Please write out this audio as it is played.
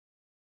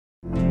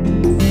Welcome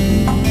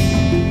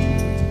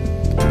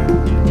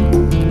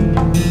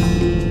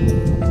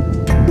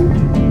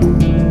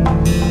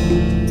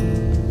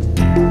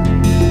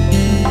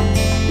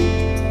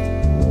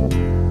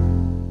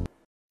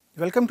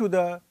to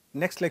the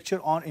next lecture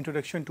on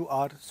Introduction to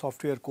R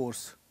software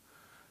course.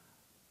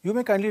 You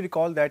may kindly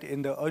recall that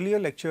in the earlier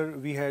lecture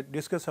we had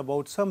discussed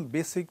about some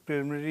basic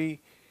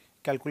preliminary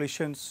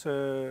calculations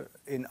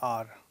in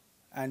R,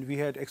 and we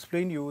had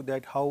explained you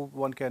that how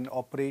one can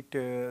operate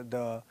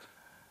the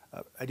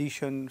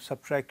addition,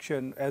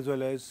 subtraction, as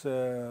well as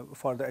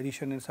for the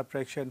addition and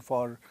subtraction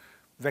for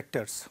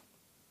vectors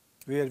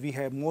where we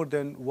have more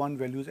than one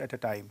values at a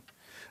time.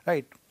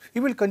 Right. We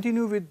will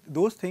continue with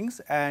those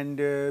things, and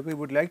we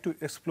would like to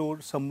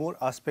explore some more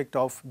aspect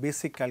of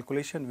basic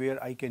calculation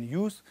where I can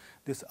use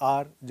this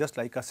R just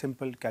like a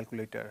simple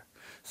calculator.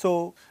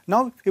 So,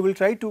 now we will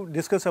try to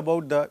discuss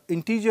about the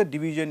integer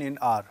division in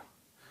R.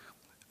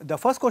 The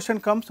first question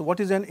comes, what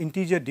is an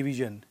integer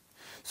division?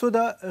 So,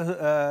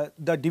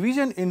 the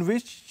division in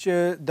which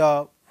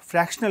the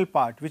fractional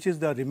part, which is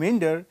the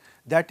remainder,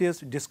 that is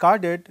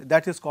discarded,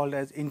 that is called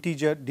as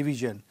integer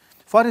division.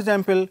 For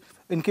example,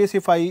 in case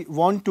if I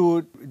want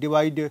to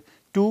divide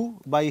 2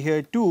 by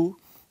here 2,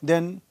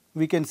 then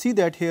we can see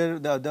that here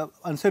the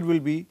answer will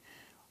be,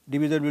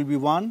 divisor will be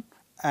 1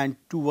 and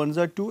 2 ones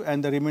are 2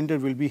 and the remainder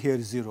will be here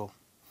 0,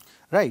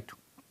 right.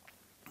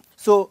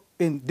 So,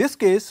 in this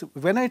case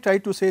when I try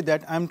to say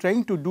that I am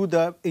trying to do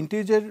the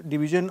integer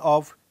division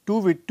of 2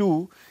 with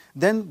 2,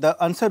 then the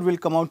answer will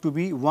come out to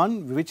be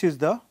 1, which is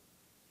the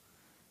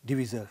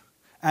divisor,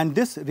 and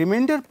this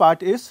remainder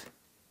part is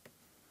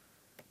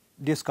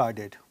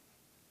discarded,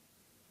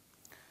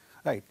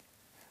 right.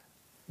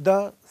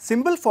 The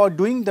symbol for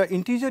doing the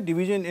integer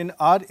division in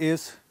R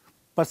is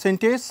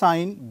percentage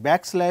sign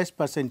backslash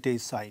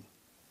percentage sign.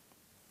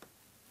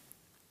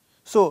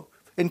 So,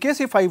 in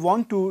case if I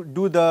want to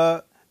do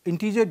the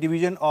integer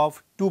division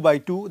of 2 by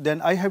 2,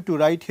 then I have to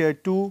write here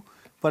 2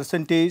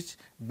 percentage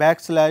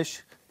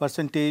backslash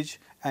percentage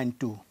and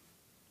 2,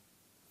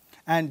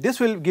 and this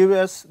will give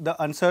us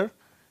the answer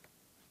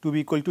to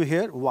be equal to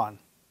here 1.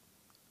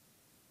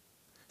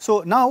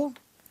 So, now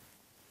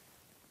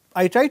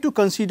I try to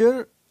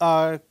consider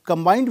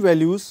combined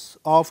values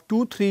of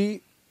 2,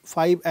 3,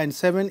 5 and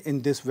 7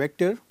 in this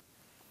vector,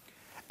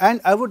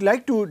 and I would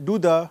like to do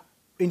the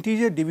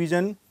integer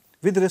division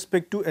with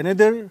respect to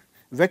another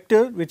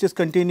vector which is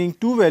containing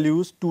 2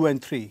 values 2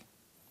 and 3.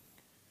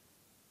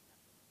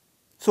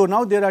 So,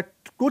 now there are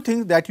two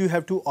things that you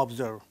have to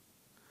observe.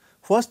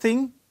 First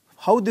thing,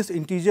 how this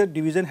integer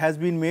division has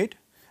been made,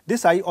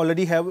 this I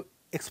already have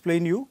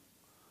explained you.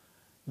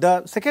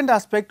 The second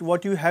aspect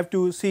what you have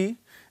to see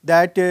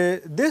that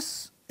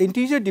this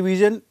integer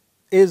division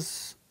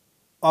is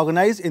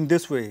organized in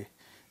this way.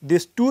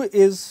 This 2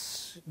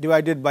 is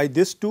divided by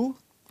this 2,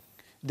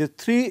 this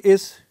 3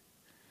 is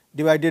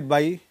divided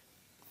by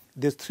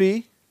this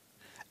 3,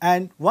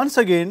 and once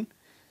again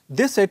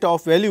this set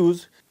of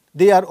values,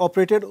 they are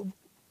operated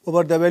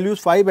over the values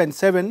 5 and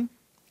 7,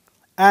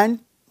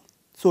 and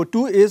so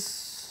 2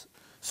 is,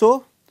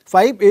 so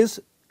 5 is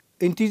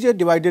integer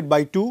divided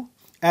by 2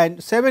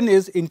 and 7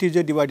 is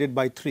integer divided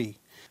by 3.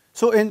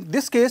 So, in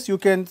this case you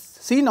can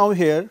see now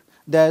here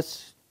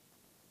that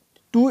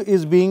 2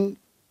 is being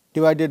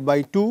divided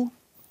by 2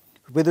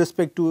 with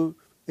respect to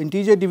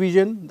integer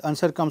division, the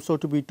answer comes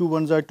out to be 2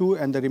 ones are 2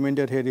 and the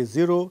remainder here is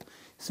 0.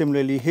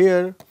 Similarly,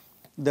 here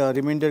the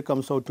remainder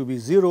comes out to be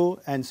 0,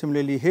 and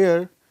similarly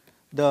here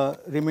the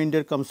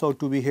remainder comes out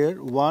to be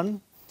here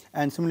 1,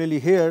 and similarly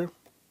here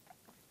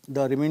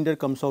the remainder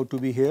comes out to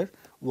be here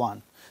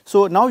 1.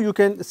 So, now you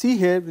can see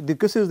here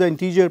this is the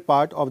integer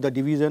part of the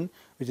division,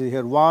 which is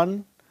here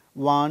 1,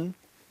 1,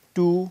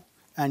 2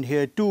 and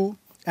here 2,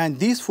 and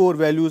these 4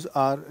 values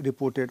are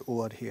reported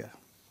over here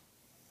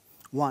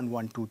 1,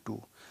 1, 2,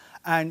 2,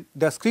 and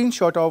the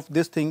screenshot of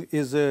this thing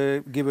is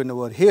given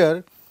over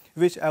here,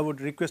 which I would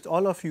request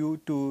all of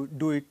you to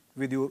do it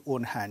with your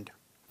own hand,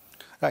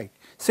 right.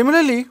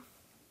 Similarly,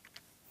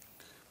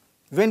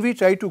 when we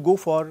try to go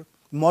for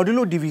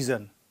modulo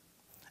division,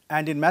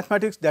 and in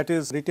mathematics that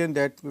is written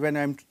that when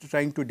I am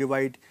trying to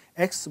divide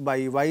x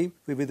by y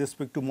with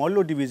respect to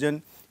modulo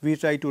division, we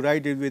try to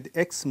write it with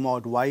x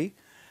mod y,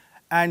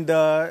 and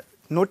the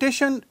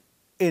notation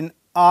in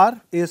R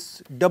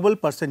is double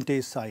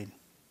percentage sign.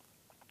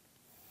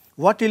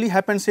 What really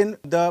happens in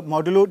the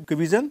modulo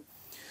division?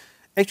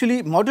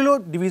 Actually, modulo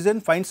division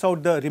finds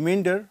out the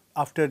remainder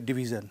after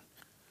division.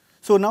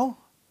 So, now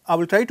I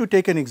will try to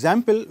take an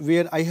example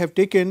where I have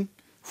taken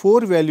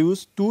 4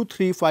 values 2,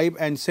 3, 5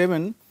 and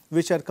 7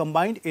 which are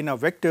combined in a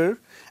vector,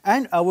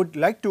 and I would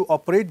like to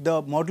operate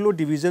the modulo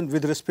division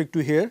with respect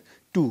to here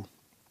 2.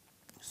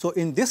 So,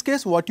 in this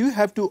case what you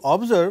have to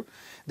observe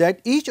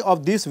that each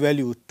of these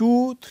values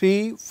 2,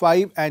 3,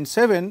 5 and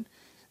 7,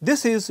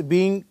 this is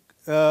being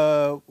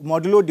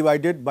modulo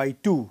divided by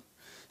 2.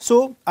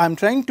 So, I am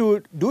trying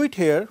to do it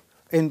here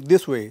in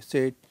this way,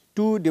 say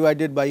 2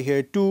 divided by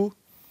here 2,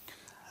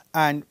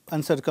 and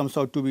answer comes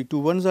out to be 2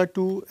 ones are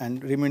 2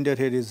 and remainder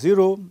here is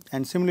 0,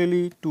 and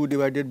similarly 2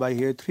 divided by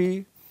here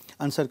 3,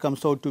 answer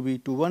comes out to be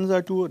 2 ones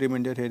are 2,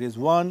 remainder here is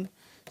 1.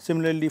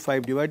 Similarly,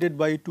 5 divided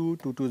by 2,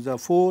 2 twos are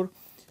 4,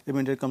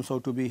 remainder comes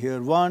out to be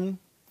here 1.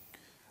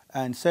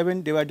 And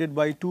 7 divided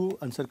by 2,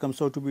 answer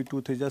comes out to be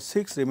 2 3s are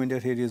 6, remainder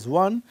here is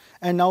 1.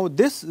 And now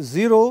this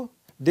 0,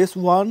 this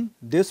 1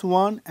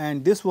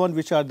 and this 1,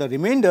 which are the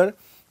remainder,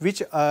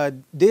 which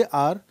they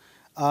are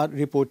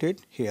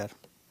reported here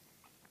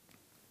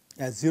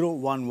as 0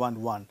 1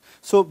 1 1.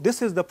 So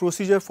this is the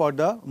procedure for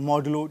the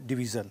modulo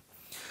division,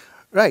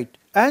 right.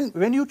 And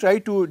when you try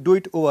to do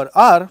it over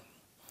R,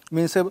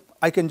 means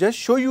I can just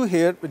show you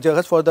here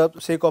just for the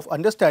sake of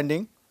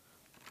understanding.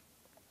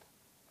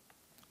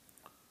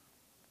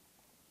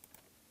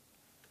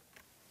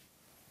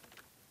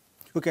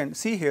 You can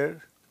see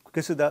here,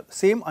 this is the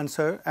same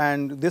answer,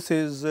 and this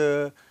is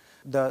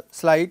the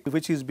slide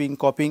which is being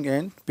copied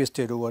and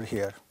pasted over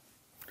here,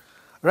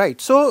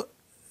 right. So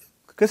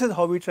this is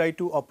how we try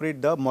to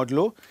operate the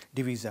modulo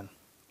division.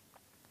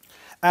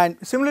 And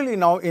similarly,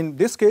 now in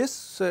this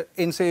case,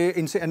 in say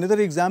another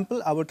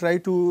example, I will try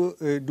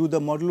to do the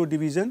modulo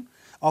division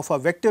of a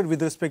vector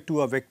with respect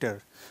to a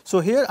vector. So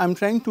here I am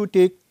trying to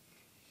take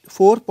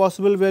 4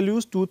 possible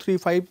values 2, 3,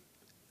 5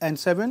 and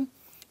 7,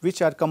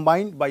 which are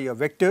combined by a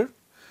vector.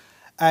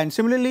 And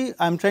similarly,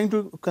 I am trying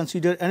to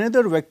consider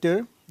another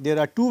vector. There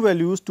are 2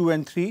 values 2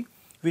 and 3,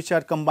 which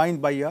are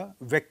combined by a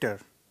vector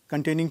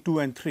containing 2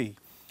 and 3.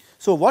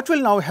 So what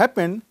will now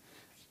happen?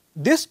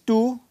 This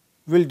 2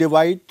 will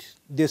divide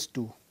this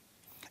 2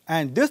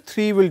 and this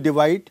 3 will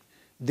divide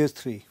this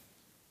 3.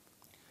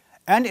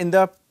 And in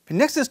the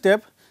next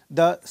step,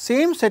 the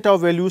same set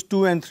of values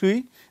 2 and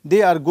 3,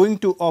 they are going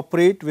to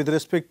operate with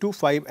respect to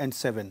 5 and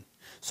 7.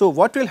 So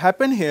what will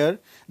happen here,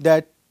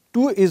 that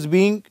 2 is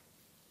being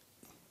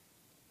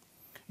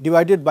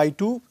divided by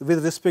 2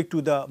 with respect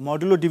to the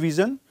modulo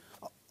division,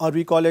 or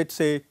we call it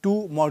say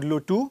 2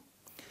 modulo 2,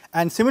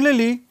 and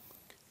similarly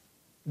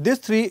this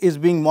 3 is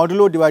being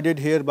modulo divided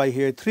here by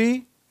here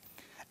 3,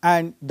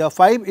 and the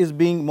 5 is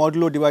being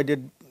modulo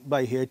divided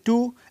by here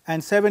 2,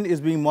 and 7 is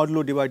being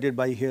modulo divided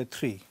by here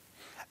 3.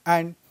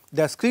 And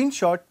the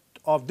screenshot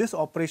of this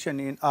operation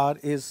in R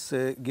is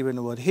given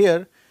over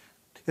here.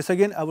 Yes,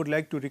 again I would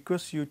like to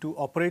request you to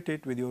operate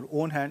it with your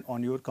own hand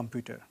on your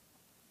computer.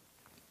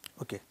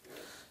 Okay.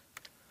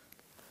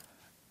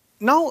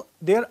 Now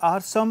there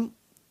are some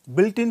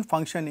built-in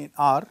function in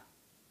R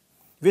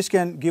which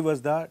can give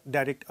us the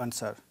direct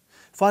answer.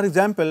 For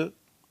example,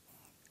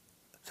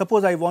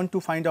 suppose I want to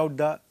find out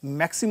the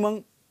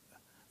maximum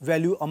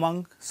value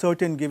among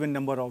certain given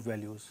number of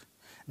values.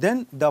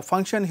 Then the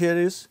function here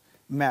is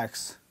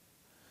max.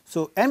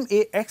 So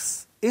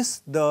max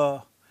is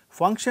the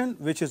function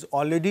which is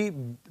already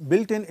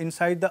built in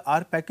inside the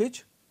R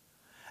package,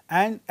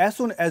 and as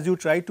soon as you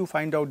try to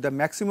find out the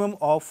maximum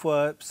of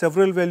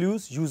several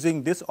values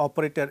using this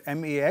operator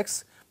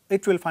max,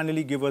 it will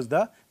finally give us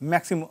the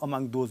maximum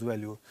among those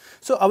values.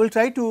 So I will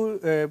try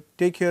to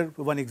take here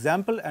one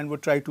example and will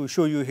try to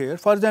show you here.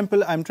 For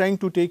example, I am trying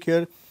to take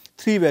here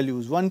 3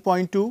 values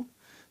 1.2,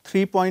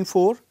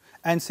 3.4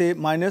 and say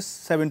minus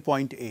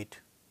 7.8.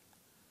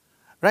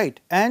 Right.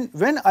 And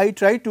when I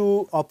try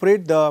to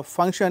operate the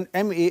function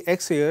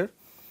max here,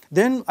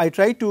 then I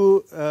try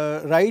to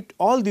write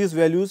all these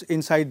values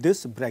inside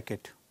this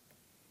bracket,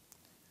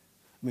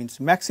 means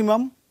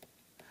maximum,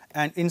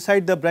 and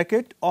inside the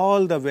bracket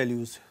all the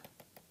values,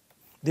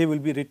 they will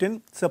be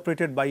written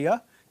separated by a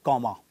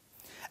comma.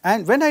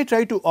 And when I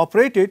try to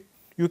operate it,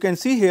 you can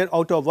see here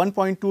out of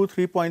 1.2,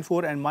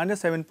 3.4 and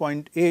minus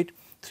 7.8,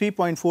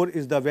 3.4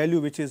 is the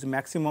value which is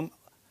maximum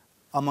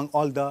among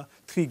all the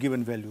 3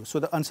 given values. So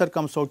the answer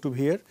comes out to be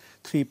here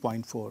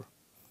 3.4.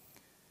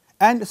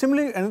 And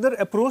similarly, another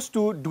approach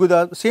to do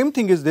the same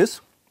thing is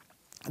this,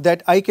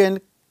 that I can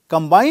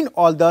combine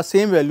all the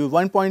same value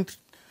 1.2,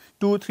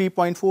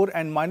 3.4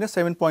 and minus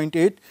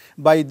 7.8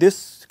 by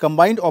this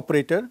combined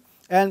operator,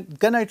 and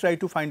then I try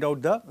to find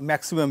out the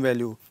maximum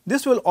value.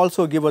 This will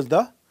also give us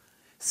the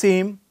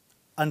same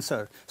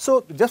answer.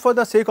 So just for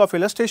the sake of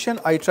illustration,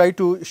 I try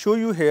to show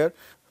you here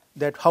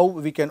that how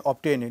we can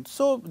obtain it.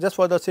 So just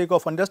for the sake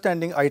of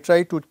understanding, I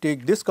try to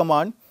take this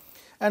command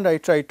and I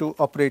try to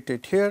operate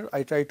it here,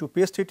 I try to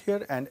paste it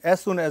here, and as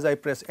soon as I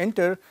press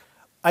enter,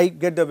 I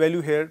get the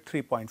value here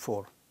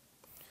 3.4.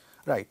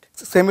 Right.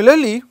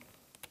 Similarly,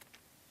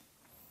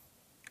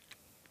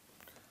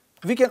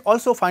 we can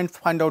also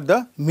find out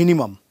the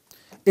minimum.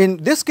 In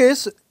this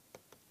case,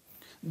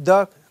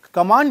 the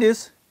command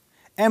is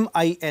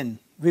min,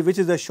 which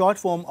is the short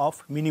form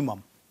of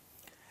minimum,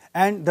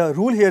 and the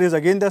rule here is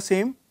again the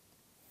same,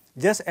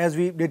 just as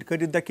we did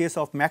in the case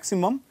of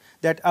maximum,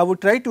 that I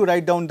would try to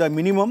write down the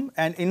minimum,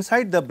 and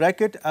inside the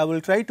bracket I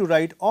will try to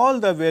write all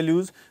the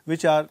values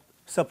which are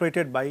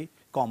separated by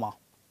comma.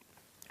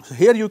 So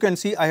here you can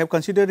see I have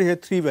considered here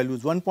 3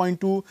 values 1.2,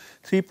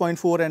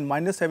 3.4 and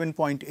minus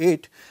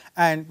 7.8,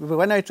 and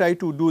when I try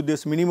to do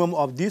this minimum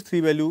of these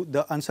 3 values,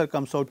 the answer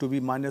comes out to be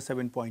minus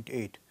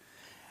 7.8.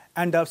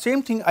 And the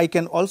same thing I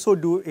can also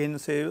do in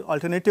say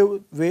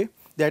alternative way,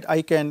 that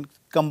I can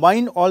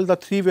combine all the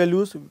 3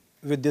 values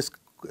with this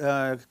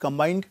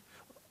combined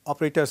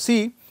operator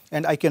C,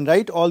 and I can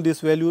write all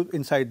these values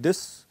inside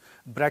this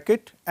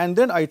bracket, and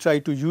then I try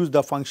to use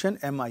the function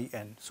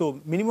min.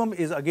 So, minimum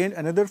is again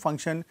another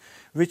function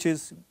which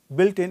is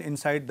built in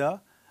inside the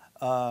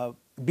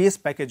base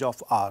package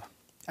of R,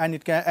 and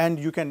it can, and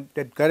you can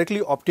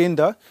directly obtain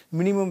the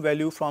minimum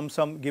value from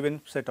some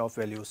given set of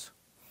values.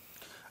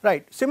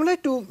 Right. Similar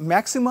to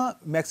maxima,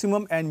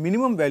 maximum and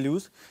minimum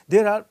values,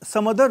 there are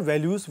some other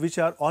values which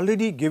are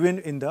already given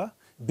in the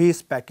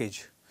base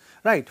package.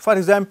 Right. For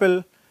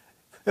example,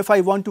 if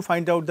I want to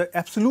find out the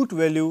absolute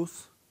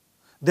values,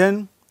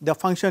 then the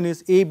function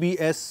is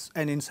abs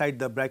and inside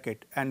the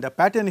bracket, and the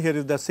pattern here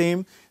is the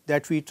same,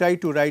 that we try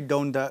to write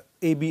down the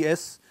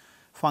abs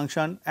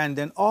function and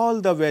then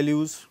all the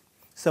values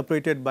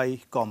separated by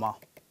comma.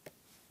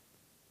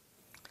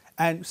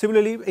 And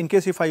similarly, in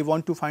case if I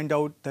want to find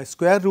out the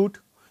square root,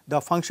 the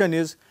function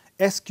is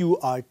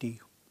sqrt,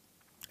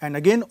 and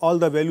again all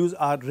the values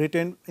are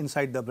written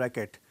inside the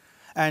bracket.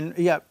 And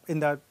yeah, in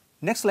the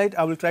next slide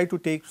I will try to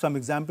take some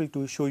example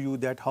to show you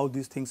that how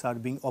these things are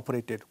being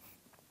operated.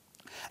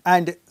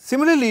 And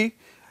similarly,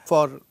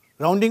 for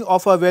rounding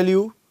of a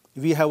value,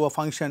 we have a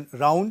function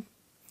round,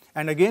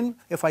 and again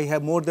if I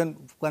have more than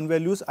one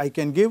values, I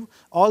can give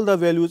all the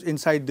values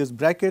inside this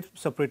bracket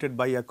separated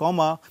by a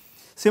comma.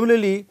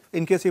 Similarly,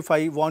 in case if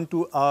I want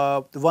to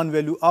one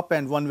value up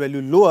and one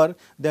value lower,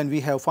 then we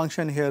have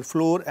function here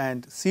floor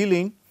and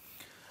ceiling.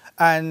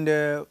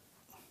 And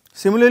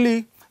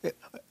similarly,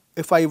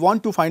 if I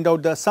want to find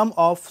out the sum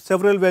of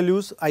several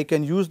values, I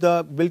can use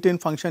the built-in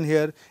function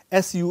here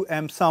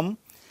sum,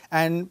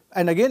 and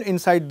again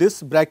inside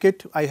this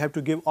bracket I have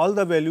to give all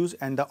the values,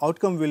 and the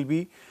outcome will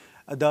be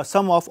the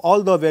sum of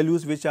all the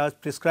values which are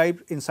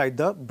prescribed inside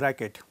the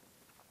bracket.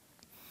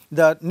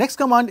 The next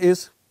command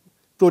is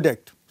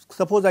product.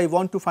 Suppose I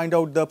want to find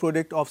out the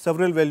product of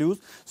several values,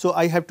 so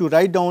I have to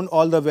write down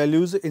all the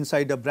values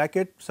inside a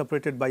bracket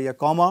separated by a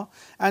comma,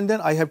 and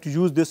then I have to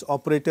use this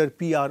operator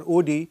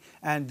prod,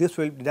 and this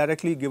will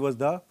directly give us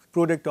the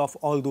product of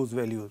all those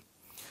values.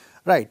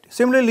 Right.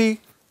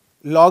 Similarly,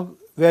 log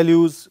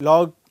values,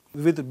 log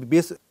with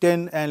base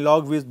 10 and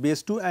log with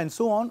base 2 and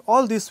so on,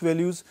 all these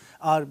values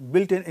are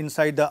built in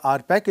inside the R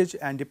package,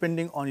 and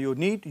depending on your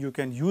need you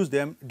can use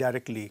them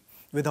directly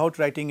without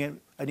writing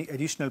any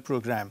additional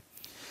program.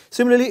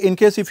 Similarly, in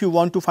case if you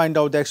want to find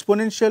out the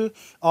exponential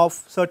of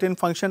certain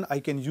function, I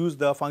can use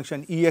the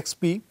function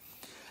exp,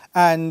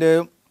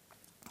 and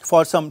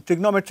for some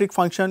trigonometric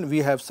function we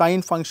have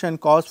sine function,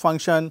 cos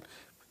function,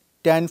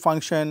 tan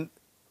function,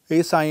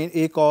 a sine,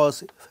 a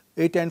cos,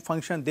 a tan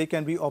function. They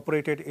can be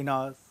operated in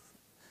a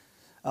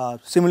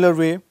similar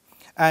way,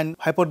 and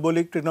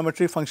hyperbolic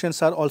trigonometric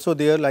functions are also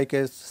there, like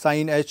as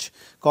sine h,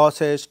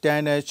 cos h,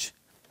 tan h,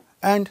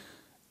 and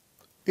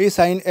a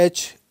sine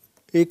h,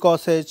 a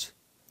cos h,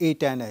 a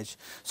tan h.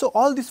 So,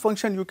 all these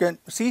functions you can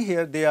see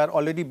here, they are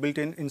already built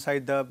in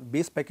inside the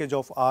base package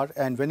of R,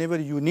 and whenever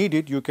you need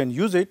it you can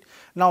use it.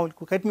 Now,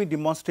 let me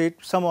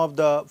demonstrate some of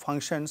the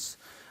functions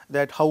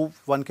that how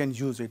one can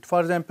use it.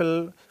 For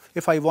example,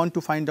 if I want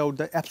to find out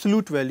the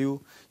absolute value,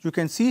 you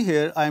can see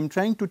here I am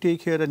trying to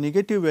take here a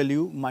negative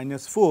value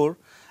 -4,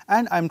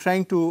 and I am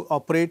trying to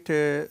operate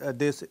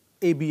this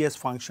abs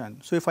function.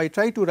 So, if I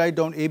try to write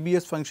down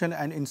abs function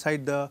and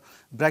inside the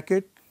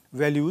bracket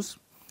values,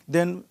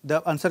 then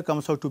the answer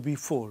comes out to be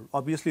 4.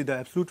 Obviously, the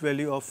absolute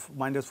value of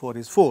 -4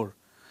 is 4.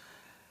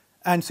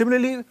 And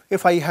similarly,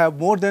 if I have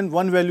more than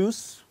one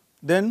values,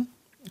 then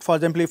for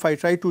example, if I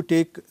try to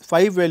take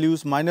 5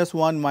 values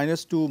 -1,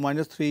 -2,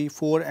 -3,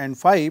 4 and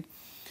 5,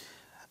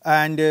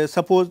 and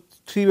suppose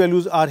 3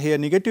 values are here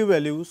negative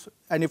values,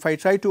 and if I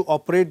try to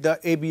operate the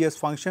abs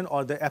function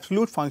or the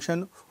absolute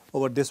function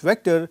over this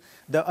vector,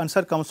 the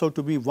answer comes out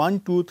to be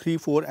 1, 2, 3,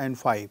 4 and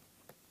 5.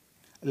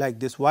 Like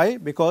this. Why?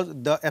 Because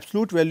the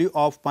absolute value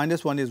of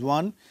 -1 is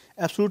 1,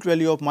 absolute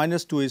value of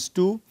 -2 is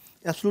 2,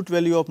 absolute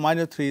value of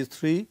 -3 is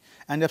 3,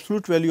 and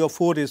absolute value of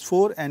 4 is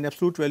 4, and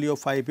absolute value of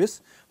 5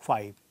 is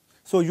 5.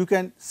 So, you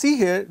can see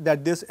here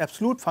that this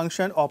absolute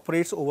function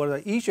operates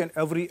over each and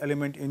every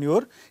element in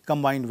your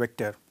combined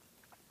vector,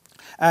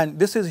 and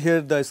this is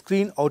here the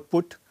screen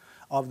output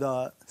of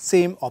the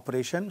same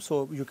operation.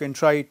 So, you can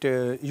try it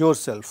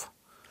yourself.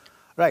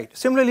 Right.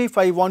 Similarly, if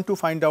I want to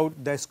find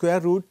out the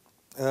square root,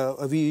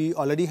 we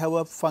already have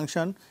a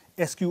function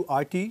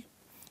sqrt,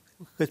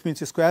 which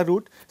means square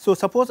root. So,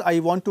 suppose I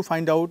want to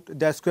find out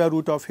the square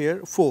root of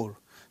here 4.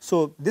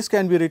 So, this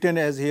can be written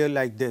as here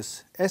like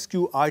this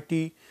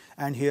sqrt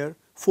and here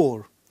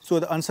 4. So,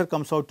 the answer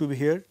comes out to be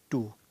here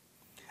 2.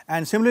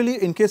 And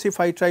similarly, in case if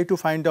I try to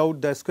find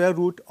out the square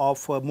root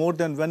of more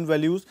than one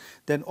values,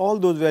 then all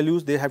those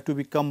values they have to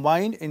be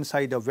combined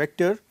inside a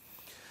vector,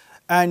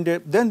 and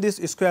then this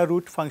square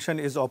root function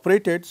is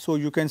operated. So,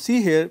 you can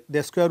see here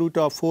the square root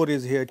of 4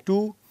 is here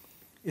 2,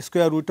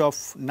 square root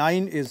of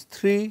 9 is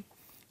 3,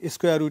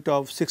 square root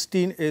of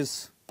 16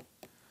 is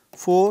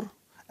 4,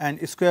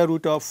 and square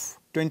root of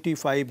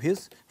 25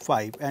 is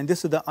 5, and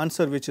this is the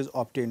answer which is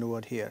obtained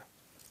over here.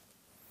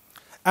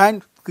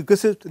 And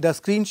this is the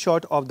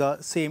screenshot of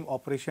the same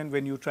operation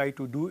when you try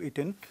to do it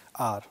in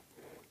R.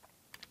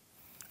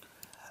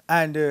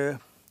 And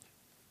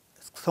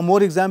some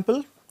more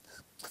example.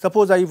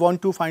 Suppose I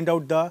want to find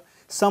out the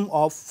sum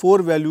of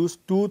 4 values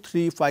 2,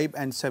 3, 5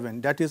 and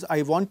 7. That is,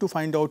 I want to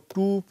find out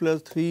 2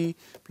 plus 3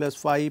 plus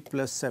 5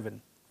 plus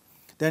 7.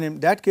 Then in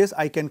that case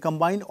I can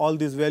combine all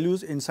these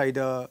values inside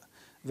a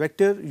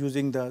vector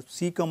using the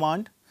C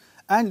command,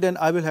 and then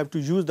I will have to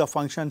use the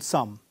function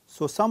sum.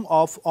 So, sum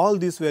of all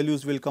these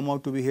values will come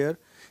out to be here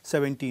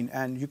 17,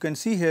 and you can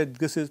see here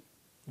this is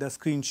the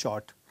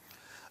screenshot,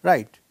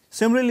 right.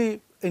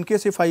 Similarly, in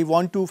case if I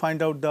want to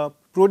find out the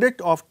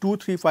product of 2,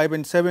 3, 5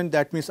 and 7,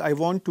 that means I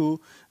want to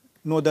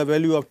know the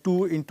value of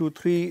 2 into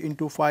 3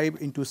 into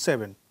 5 into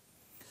 7.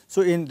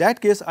 So, in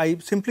that case I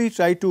simply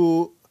try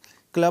to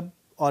club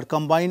or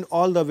combine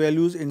all the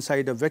values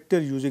inside a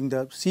vector using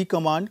the C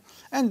command,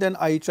 and then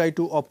I try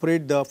to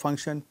operate the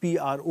function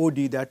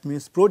PROD, that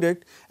means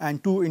product,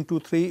 and 2 into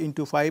 3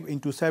 into 5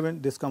 into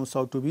 7, this comes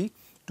out to be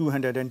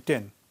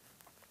 210.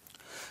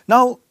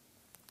 Now,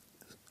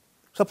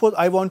 suppose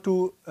I want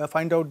to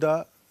find out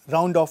the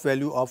round off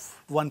value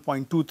of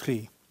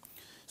 1.23.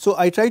 So,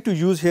 I try to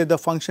use here the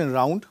function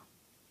round,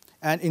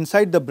 and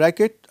inside the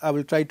bracket I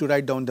will try to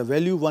write down the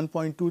value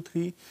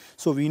 1.23.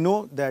 So, we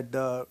know that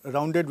the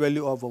rounded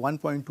value of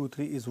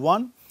 1.23 is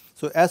 1.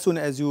 So, as soon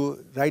as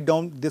you write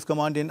down this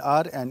command in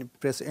R and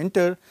press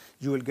enter,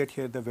 you will get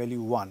here the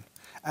value 1,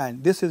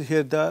 and this is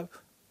here the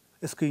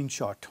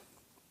screenshot.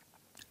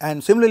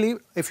 And similarly,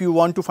 if you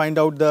want to find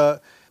out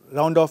the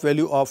round off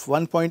value of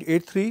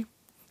 1.83,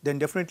 then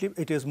definitely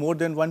it is more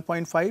than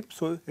 1.5.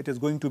 So, it is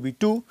going to be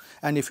 2,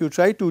 and if you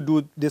try to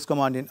do this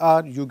command in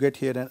R, you get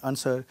here an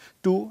answer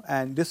 2,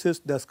 and this is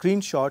the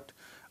screenshot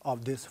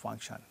of this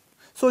function.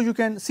 So, you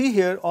can see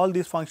here all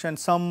these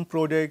functions, sum,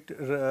 product,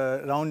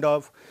 round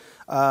off,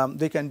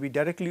 they can be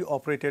directly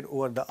operated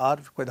over the R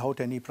without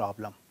any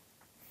problem,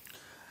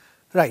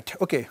 right.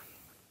 Okay.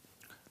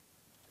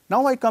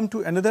 Now, I come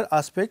to another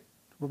aspect,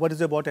 what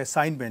is about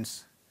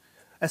assignments.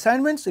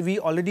 Assignments, we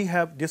already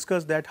have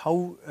discussed that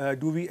how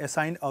do we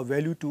assign a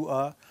value to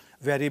a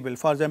variable.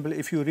 For example,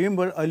 if you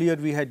remember earlier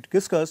we had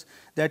discussed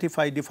that if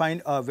I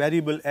define a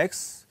variable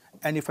x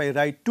and if I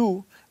write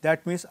 2,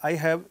 that means I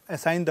have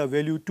assigned the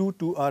value 2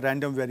 to a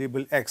random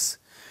variable x.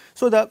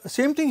 So, the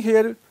same thing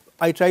here,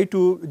 I try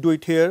to do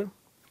it here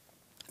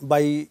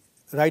by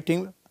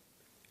writing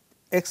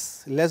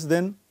x less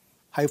than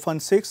hyphen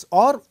 6,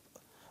 or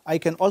I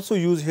can also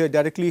use here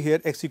directly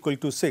here x equal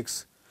to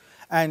 6,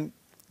 and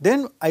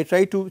then I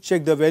try to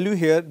check the value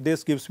here.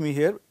 This gives me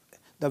here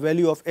the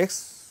value of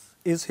x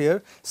is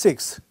here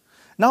 6.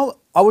 Now,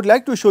 I would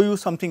like to show you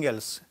something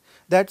else,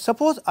 that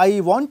suppose I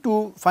want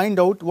to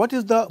find out what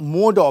is the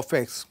mode of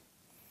x.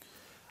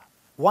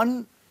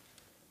 One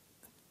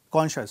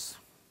conscious,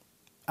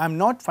 I am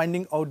not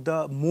finding out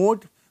the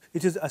mode,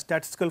 which is a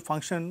statistical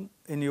function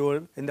in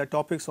the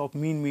topics of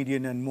mean,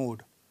 median and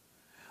mode.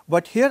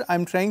 But here I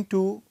am trying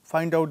to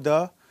find out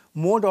the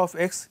mode of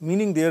x,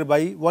 meaning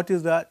thereby what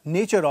is the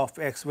nature of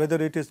x,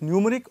 whether it is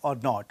numeric or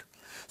not.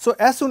 So,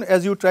 as soon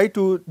as you try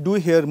to do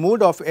here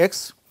mode of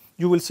x,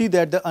 you will see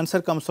that the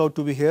answer comes out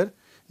to be here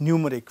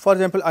numeric. For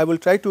example, I will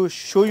try to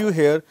show you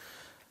here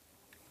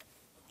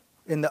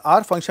in the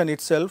R function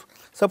itself.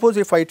 Suppose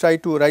if I try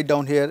to write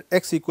down here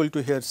x equal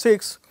to here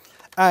 6,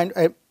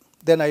 and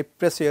then I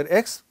press here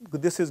x,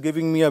 this is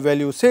giving me a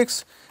value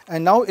 6,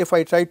 and now if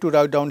I try to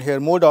write down here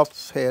mode of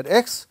here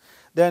x,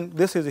 then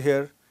this is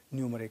here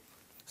numeric.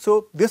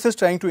 So, this is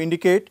trying to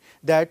indicate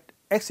that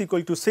x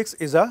equal to 6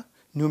 is a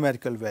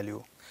numerical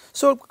value.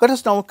 So, let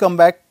us now come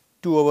back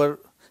to our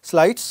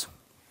slides,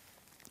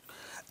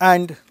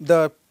 and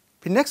the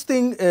next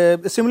thing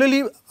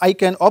similarly I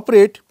can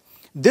operate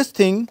this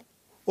thing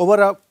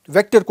over a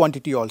vector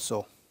quantity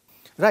also,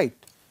 right.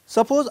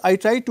 Suppose I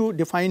try to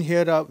define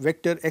here a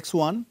vector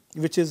x1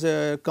 which is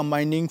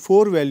combining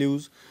 4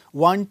 values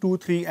 1, 2,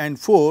 3 and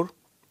 4,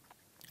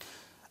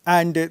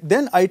 and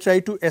then I try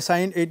to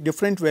assign a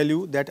different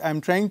value, that I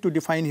am trying to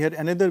define here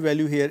another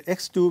value here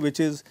x2 which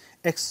is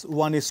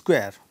x1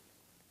 square.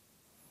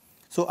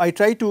 So, I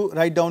try to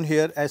write down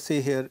here as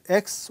say here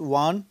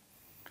x1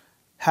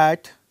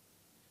 hat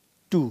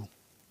 2.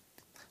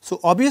 So,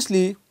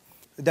 obviously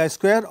the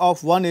square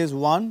of 1 is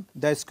 1,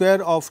 the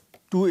square of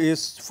 2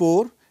 is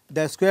 4,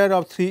 the square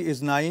of 3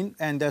 is 9,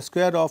 and the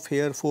square of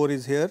here 4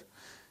 is here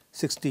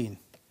 16.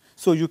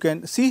 So, you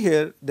can see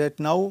here that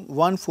now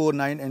 1, 4,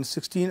 9 and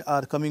 16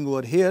 are coming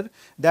over here.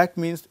 That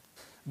means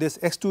this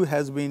x2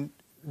 has been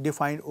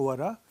defined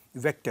over a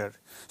vector.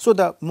 So,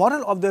 the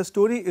moral of the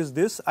story is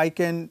this: I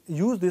can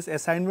use this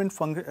assignment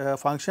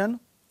function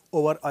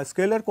over a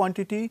scalar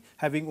quantity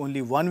having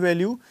only one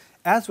value,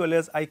 as well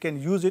as I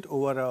can use it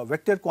over a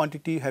vector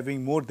quantity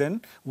having more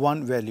than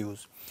one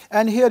values.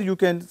 And here you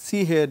can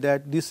see here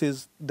that this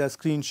is the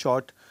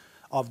screenshot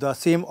of the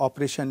same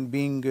operation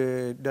being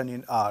done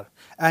in R.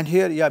 And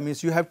here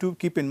means you have to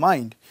keep in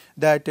mind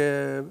that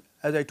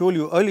as I told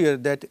you earlier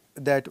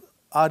that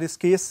R is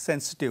case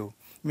sensitive,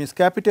 means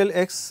capital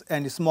X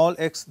and small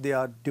x, they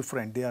are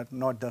different, they are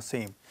not the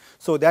same.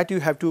 So, that you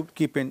have to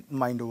keep in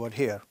mind over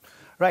here,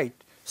 right.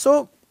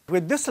 So,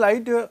 with this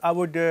slide I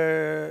would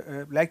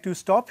like to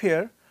stop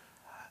here,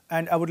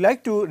 And I would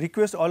like to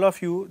request all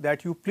of you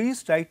that you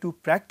please try to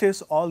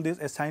practice all these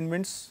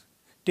assignments,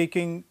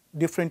 taking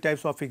different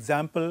types of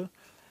example,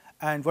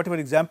 and whatever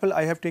example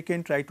I have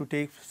taken, try to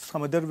take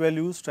some other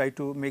values, try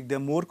to make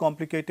them more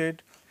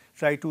complicated,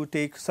 try to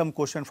take some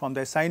question from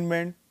the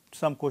assignment,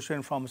 some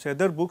question from say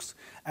other books,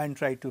 and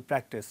try to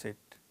practice it.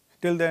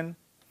 Till then,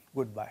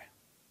 goodbye.